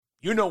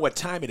You know what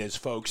time it is,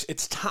 folks.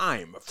 It's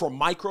time for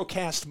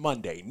Microcast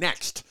Monday,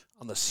 next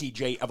on the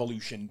CJ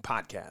Evolution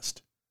Podcast.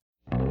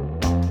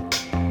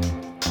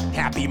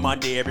 Happy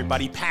Monday,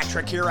 everybody.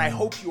 Patrick here. I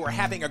hope you are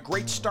having a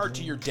great start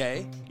to your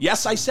day.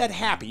 Yes, I said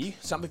happy.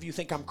 Some of you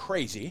think I'm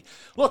crazy.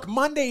 Look,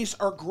 Mondays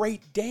are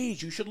great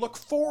days. You should look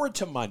forward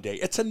to Monday.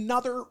 It's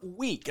another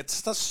week.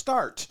 It's the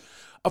start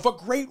of a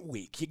great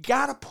week. You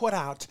got to put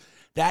out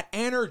that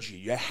energy.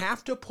 You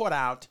have to put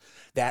out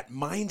that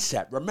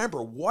mindset.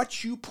 Remember,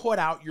 what you put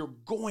out, you're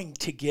going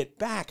to get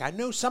back. I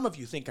know some of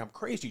you think I'm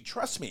crazy.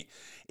 Trust me,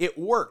 it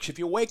works. If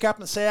you wake up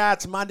and say,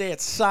 it's Monday, it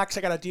sucks,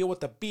 I got to deal with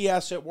the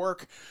BS at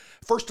work.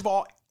 First of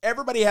all,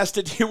 everybody has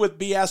to deal with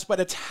BS, but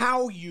it's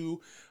how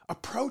you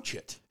approach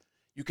it.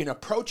 You can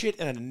approach it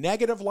in a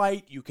negative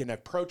light. You can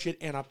approach it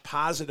in a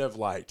positive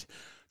light.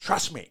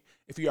 Trust me,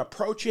 if you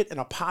approach it in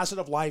a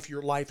positive light,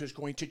 your life is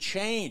going to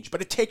change,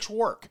 but it takes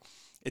work.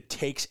 It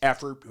takes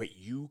effort, but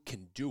you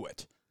can do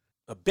it.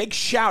 A big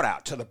shout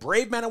out to the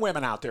brave men and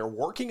women out there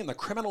working in the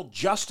criminal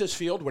justice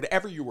field,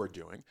 whatever you are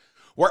doing,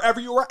 wherever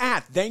you are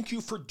at. Thank you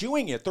for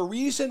doing it. The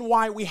reason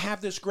why we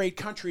have this great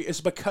country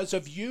is because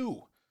of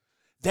you.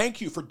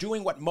 Thank you for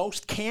doing what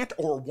most can't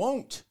or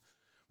won't.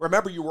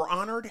 Remember, you were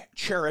honored,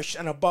 cherished,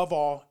 and above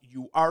all,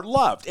 you are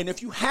loved. And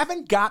if you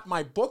haven't got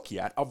my book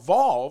yet,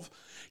 Evolve,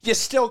 you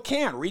still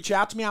can. Reach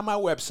out to me on my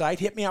website.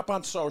 Hit me up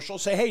on social.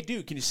 Say, hey,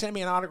 dude, can you send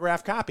me an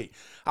autographed copy?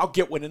 I'll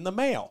get one in the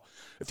mail.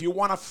 If you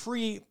want a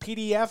free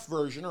PDF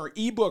version or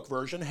ebook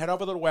version, head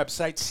over to the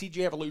website,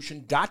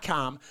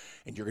 cjevolution.com,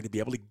 and you're going to be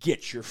able to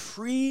get your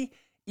free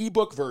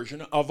ebook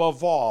version of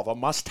Evolve, a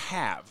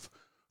must-have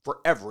for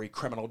every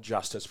criminal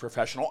justice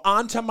professional.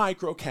 On to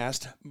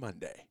Microcast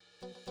Monday.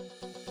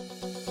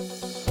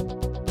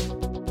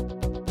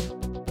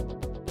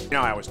 You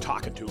know, I was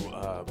talking to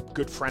a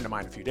good friend of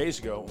mine a few days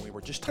ago, and we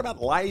were just talking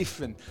about life,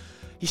 and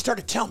he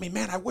started telling me,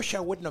 man, I wish I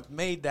wouldn't have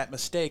made that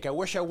mistake. I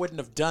wish I wouldn't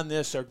have done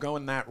this or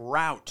gone that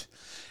route.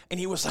 And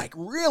he was like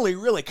really,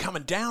 really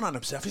coming down on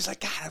himself. He's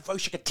like, God, I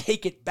wish I could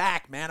take it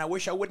back, man. I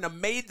wish I wouldn't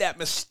have made that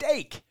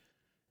mistake.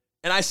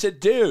 And I said,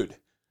 dude,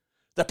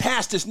 the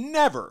past is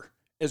never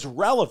as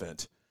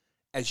relevant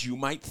as you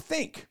might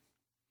think.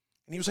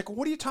 And he was like, well,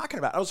 what are you talking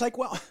about? I was like,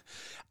 well,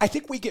 I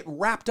think we get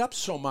wrapped up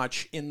so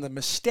much in the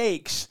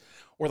mistakes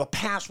or the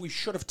past we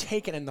should have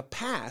taken in the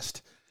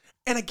past.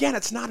 And again,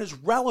 it's not as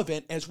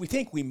relevant as we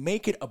think. We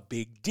make it a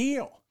big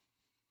deal.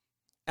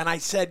 And I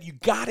said, you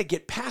got to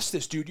get past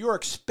this, dude. You're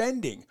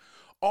expending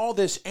all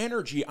this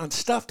energy on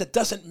stuff that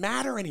doesn't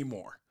matter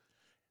anymore.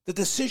 The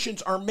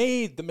decisions are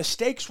made. The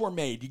mistakes were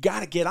made. You got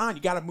to get on.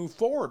 You got to move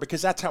forward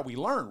because that's how we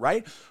learn,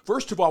 right?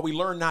 First of all, we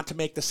learn not to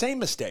make the same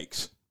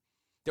mistakes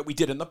that we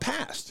did in the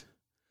past.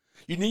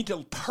 You need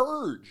to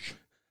purge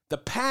the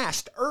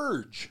past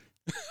urge.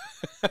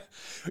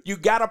 You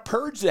got to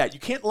purge that. You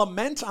can't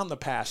lament on the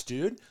past,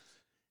 dude.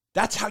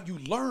 That's how you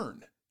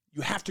learn.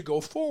 You have to go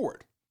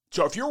forward.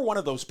 So if you're one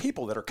of those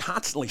people that are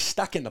constantly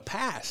stuck in the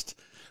past,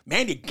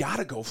 man, you got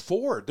to go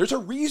forward. There's a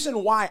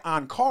reason why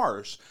on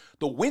cars,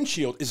 the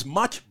windshield is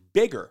much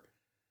bigger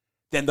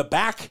than the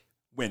back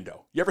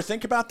window. You ever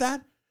think about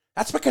that?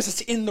 That's because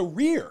it's in the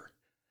rear.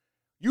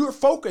 Your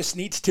focus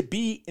needs to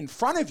be in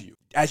front of you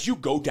as you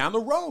go down the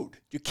road.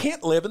 You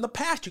can't live in the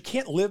past. You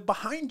can't live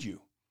behind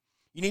you.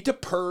 You need to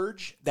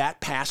purge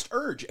that past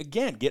urge.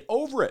 Again, get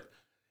over it.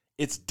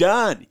 It's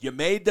done. You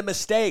made the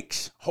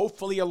mistakes.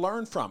 Hopefully you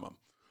learn from them.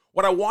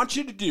 What I want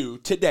you to do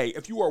today,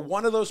 if you are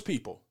one of those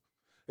people,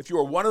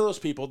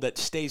 that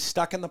stays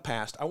stuck in the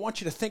past, I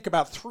want you to think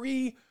about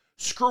 3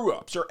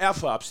 screw-ups or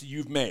F-ups that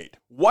you've made.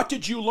 What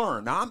did you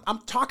learn? Now, I'm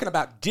talking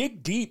about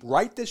dig deep.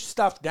 Write this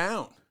stuff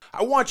down.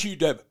 I want you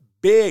to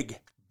big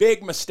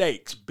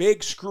mistakes,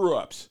 big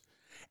screw-ups,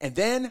 and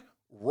then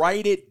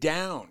write it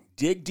down.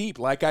 Dig deep,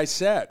 like I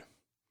said.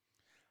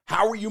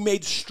 How were you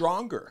made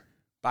stronger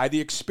by the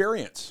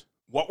experience?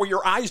 What were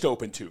your eyes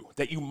open to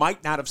that you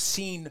might not have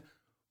seen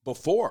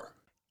before?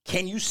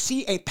 Can you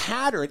see a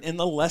pattern in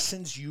the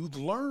lessons you've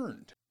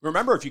learned?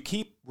 Remember, if you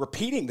keep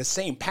repeating the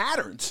same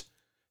patterns,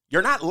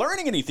 you're not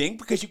learning anything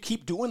because you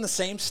keep doing the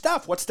same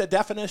stuff. What's the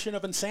definition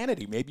of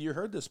insanity? Maybe you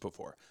heard this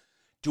before.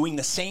 Doing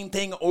the same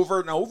thing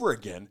over and over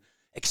again,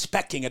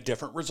 expecting a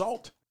different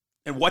result.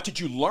 And what did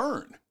you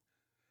learn?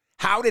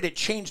 How did it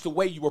change the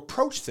way you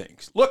approach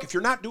things? Look, if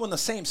you're not doing the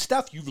same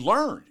stuff, you've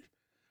learned.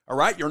 All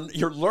right?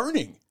 You're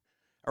learning.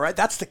 All right?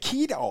 That's the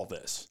key to all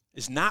this,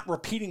 is not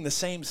repeating the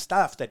same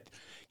stuff that,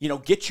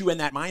 gets you in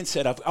that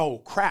mindset of, oh,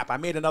 crap, I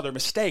made another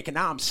mistake, and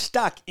now I'm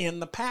stuck in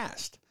the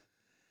past.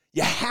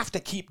 You have to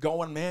keep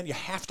going, man. You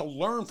have to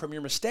learn from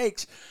your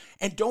mistakes,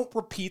 and don't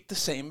repeat the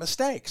same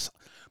mistakes.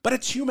 But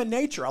it's human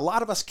nature. A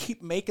lot of us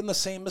keep making the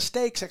same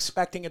mistakes,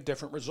 expecting a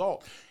different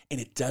result, and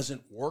it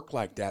doesn't work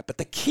like that. But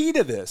the key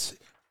to this,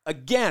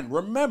 again,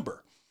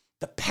 remember,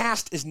 the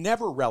past is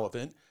never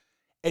relevant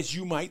as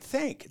you might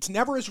think. It's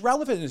never as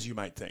relevant as you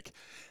might think.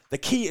 The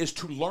key is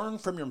to learn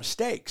from your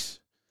mistakes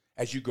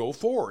as you go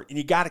forward, and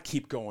you got to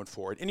keep going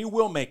forward, and you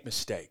will make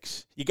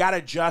mistakes. You got to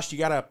adjust, you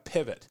got to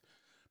pivot,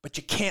 but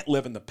you can't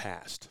live in the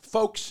past.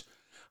 Folks,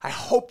 I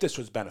hope this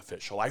was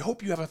beneficial. I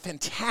hope you have a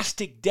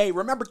fantastic day.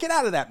 Remember, get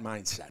out of that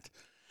mindset.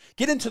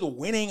 Get into the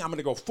winning, I'm going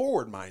to go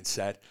forward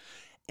mindset,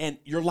 and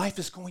your life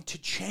is going to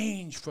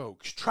change,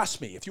 folks.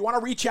 Trust me. If you want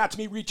to reach out to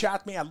me, reach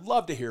out to me. I'd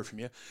love to hear from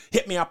you.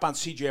 Hit me up on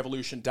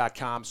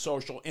cjevolution.com,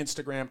 social,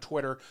 Instagram,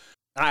 Twitter,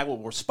 and I will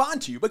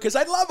respond to you because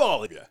I love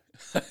all of you.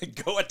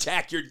 Go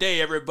attack your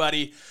day,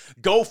 everybody.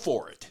 Go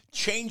for it.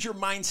 Change your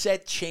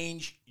mindset,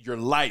 change your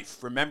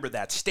life. Remember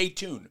that. Stay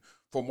tuned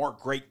for more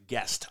great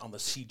guests on the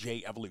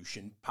CJ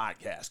Evolution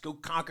podcast. Go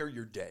conquer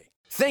your day.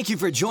 Thank you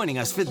for joining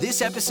us for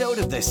this episode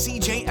of the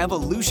CJ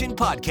Evolution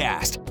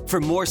Podcast. For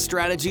more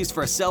strategies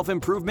for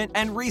self-improvement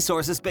and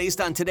resources based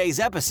on today's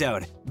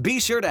episode, be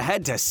sure to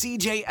head to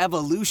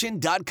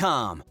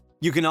cjevolution.com.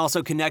 You can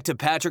also connect to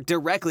Patrick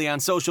directly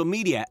on social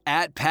media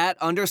at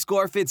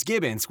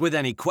Pat_Fitzgibbons with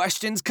any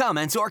questions,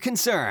 comments, or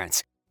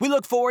concerns. We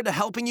look forward to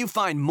helping you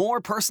find more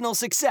personal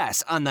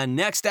success on the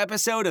next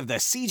episode of the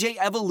CJ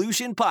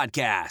Evolution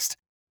Podcast.